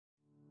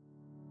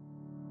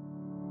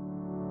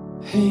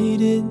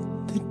Hated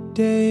the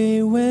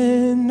day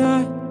when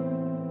I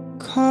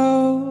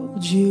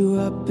called you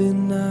up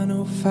in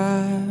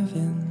 905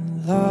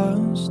 and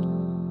lost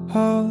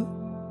all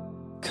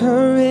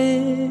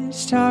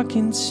courage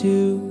talking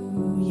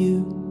to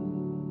you.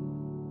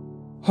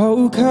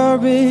 Oh,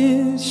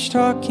 courage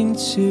talking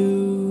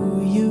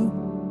to you.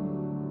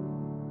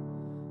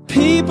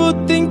 People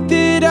think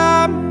that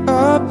I'm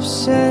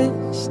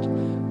obsessed,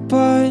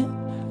 but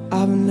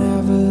I've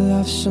never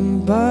loved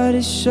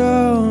somebody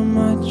so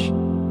much.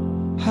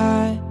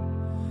 I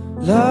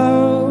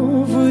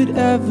love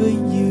whatever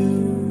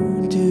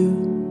you do.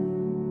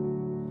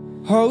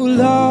 Oh,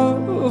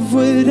 love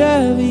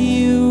whatever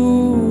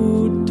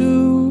you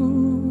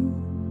do.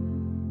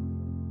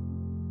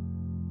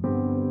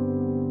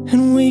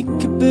 And we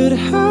could build a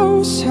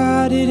house,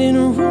 hide it in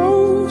a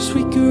rose.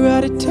 We could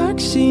ride a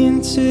taxi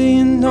until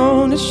you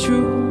know it's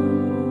true.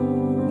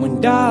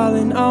 When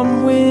darling,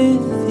 I'm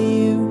with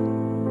you.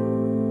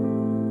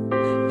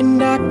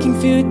 And I can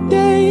feel the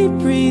day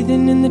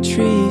breathing in the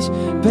trees,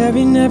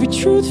 burying every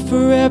truth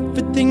for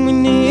everything we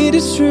need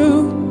is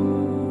true.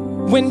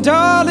 When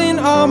darling,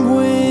 I'm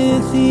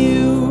with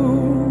you.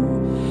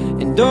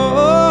 And oh,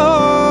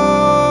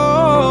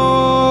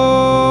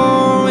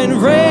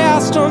 and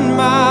rest on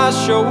my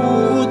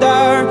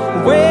shoulder.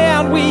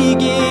 When we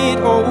get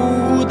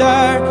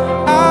older,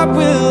 I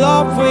will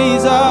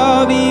always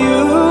love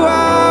you.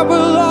 I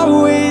will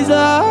always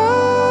love.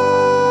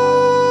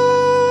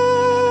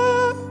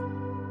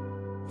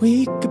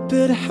 We could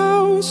build a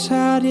house,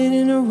 hide it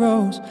in a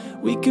rose.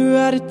 We could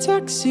ride a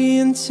taxi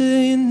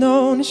until you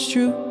know it's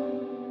true.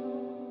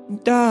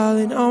 And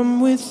darling,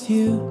 I'm with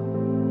you.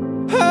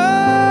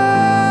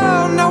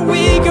 Oh, now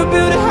we could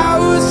build a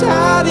house,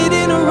 hide it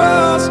in a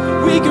rose.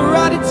 We could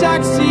ride a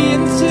taxi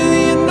until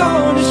you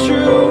know it's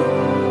true.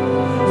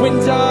 When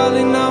darling,